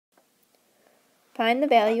Find the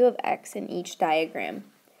value of x in each diagram.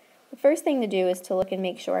 The first thing to do is to look and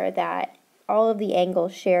make sure that all of the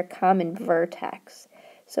angles share common vertex.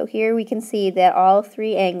 So here we can see that all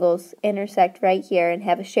three angles intersect right here and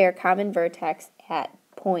have a share common vertex at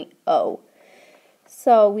point O.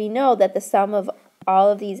 So we know that the sum of all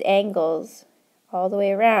of these angles all the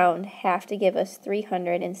way around have to give us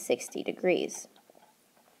 360 degrees.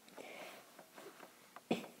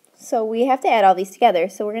 So we have to add all these together.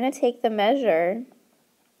 So we're going to take the measure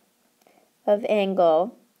of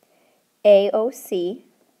angle AOC,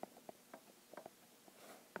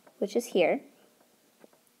 which is here,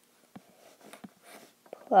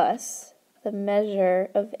 plus the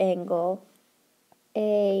measure of angle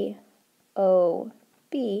AOB,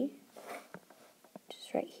 which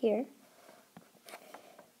is right here,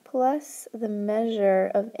 plus the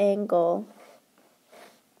measure of angle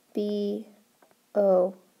BOC,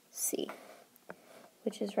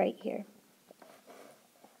 which is right here.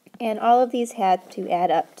 And all of these had to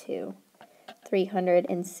add up to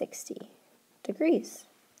 360 degrees.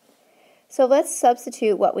 So let's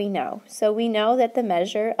substitute what we know. So we know that the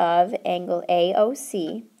measure of angle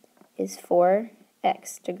AOC is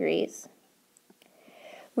 4x degrees.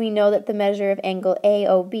 We know that the measure of angle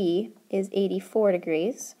AOB is 84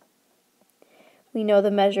 degrees. We know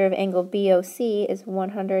the measure of angle BOC is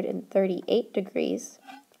 138 degrees,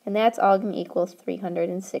 and that's all going to equal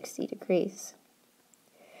 360 degrees.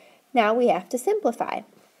 Now we have to simplify.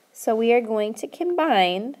 So we are going to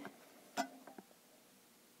combine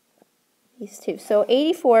these two. So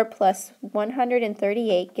 84 plus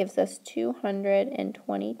 138 gives us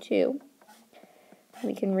 222.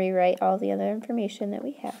 We can rewrite all the other information that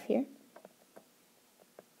we have here.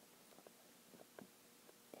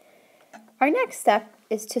 Our next step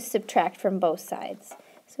is to subtract from both sides.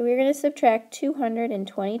 So we're going to subtract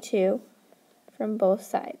 222 from both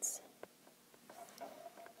sides.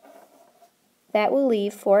 That will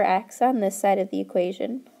leave 4x on this side of the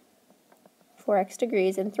equation, 4x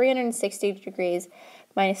degrees, and 360 degrees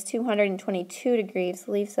minus 222 degrees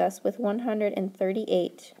leaves us with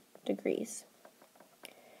 138 degrees.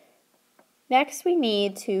 Next, we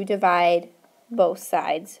need to divide both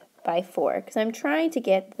sides by 4, because I'm trying to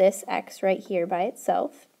get this x right here by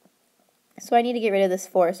itself. So I need to get rid of this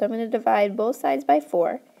 4. So I'm going to divide both sides by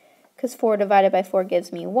 4, because 4 divided by 4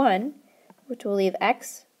 gives me 1, which will leave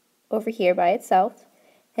x over here by itself,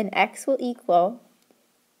 and x will equal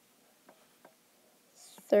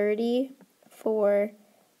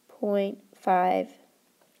 34.5.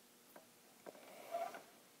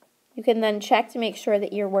 You can then check to make sure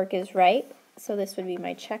that your work is right. So this would be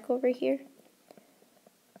my check over here.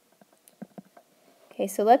 Okay,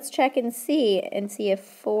 so let's check and see if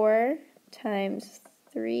 4 times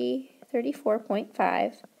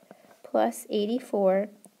 34.5 plus 84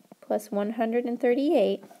 plus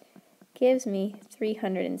 138 gives me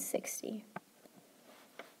 360.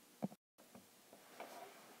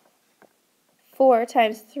 4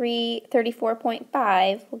 times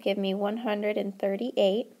 34.5 will give me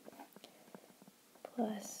 138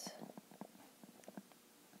 plus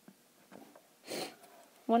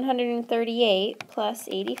 138 plus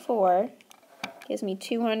 84 gives me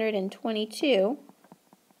 222.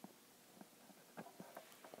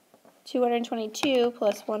 222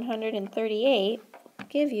 plus 138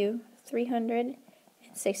 give you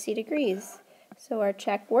 360 degrees. So our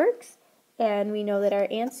check works, and we know that our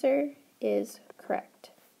answer is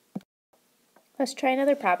correct. Let's try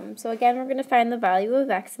another problem. So again, we're going to find the value of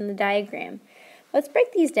x in the diagram. Let's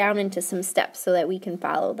break these down into some steps so that we can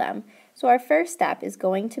follow them. So our first step is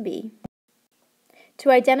going to be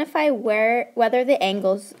to identify whether the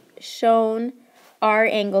angles shown are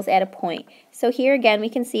angles at a point. So here again we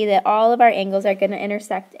can see that all of our angles are going to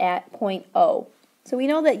intersect at point O. So we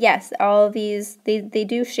know that yes, all of these, they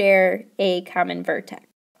do share a common vertex.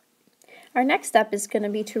 Our next step is going to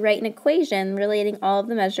be to write an equation relating all of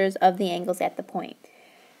the measures of the angles at the point.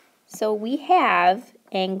 So we have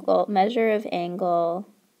measure of angle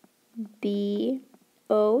BOC,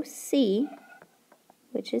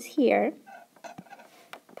 which is here,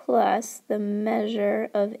 plus the measure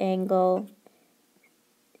of angle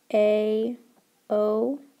AOB,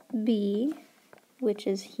 which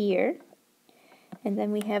is here, and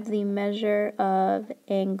then we have the measure of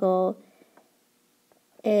angle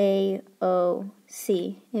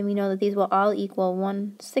AOC, and we know that these will all equal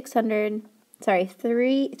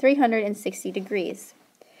 360 degrees.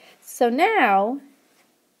 So now,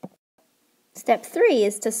 step 3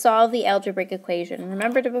 is to solve the algebraic equation.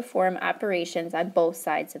 Remember to perform operations on both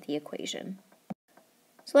sides of the equation.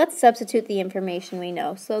 So let's substitute the information we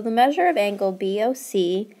know. So the measure of angle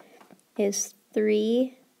BOC is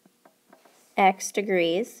 3x x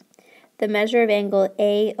degrees. The measure of angle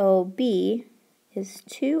AOB is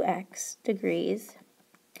 2x degrees.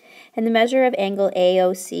 And the measure of angle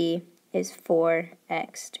AOC is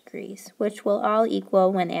 4x degrees, which will all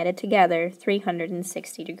equal, when added together,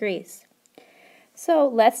 360 degrees. So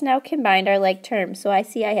let's now combine our like terms. So I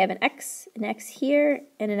see I have an x here,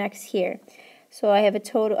 and an x here. So I have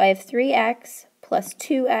 3x plus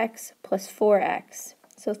 2x plus 4x.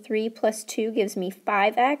 So 3 plus 2 gives me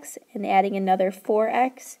 5x, and adding another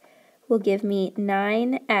 4x will give me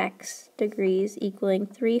 9x degrees, equaling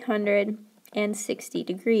 360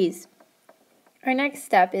 degrees. Our next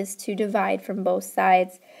step is to divide from both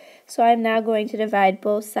sides. So I'm now going to divide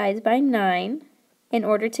both sides by 9 in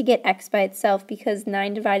order to get x by itself, because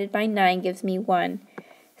 9 divided by 9 gives me 1.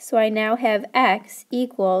 So I now have x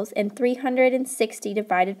equals, and 360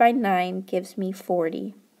 divided by 9 gives me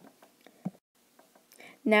 40.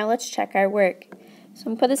 Now let's check our work. So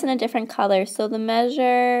I'm going to put this in a different color. So the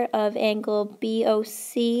measure of angle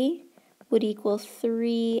BOC would equal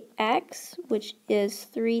 3x, which is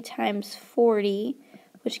 3 times 40,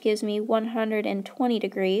 which gives me 120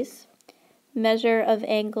 degrees. Measure of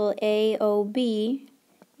angle AOB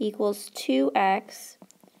equals 2x,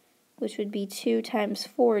 which would be 2 times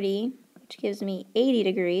 40, which gives me 80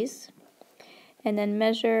 degrees. And then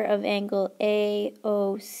measure of angle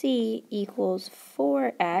AOC equals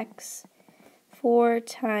 4x. 4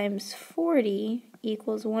 times 40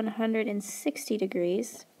 equals 160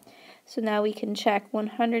 degrees. So now we can check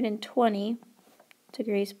 120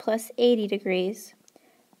 degrees plus 80 degrees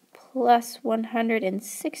plus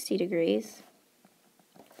 160 degrees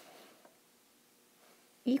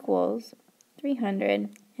equals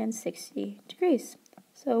 360 degrees.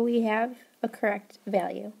 So we have a correct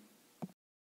value.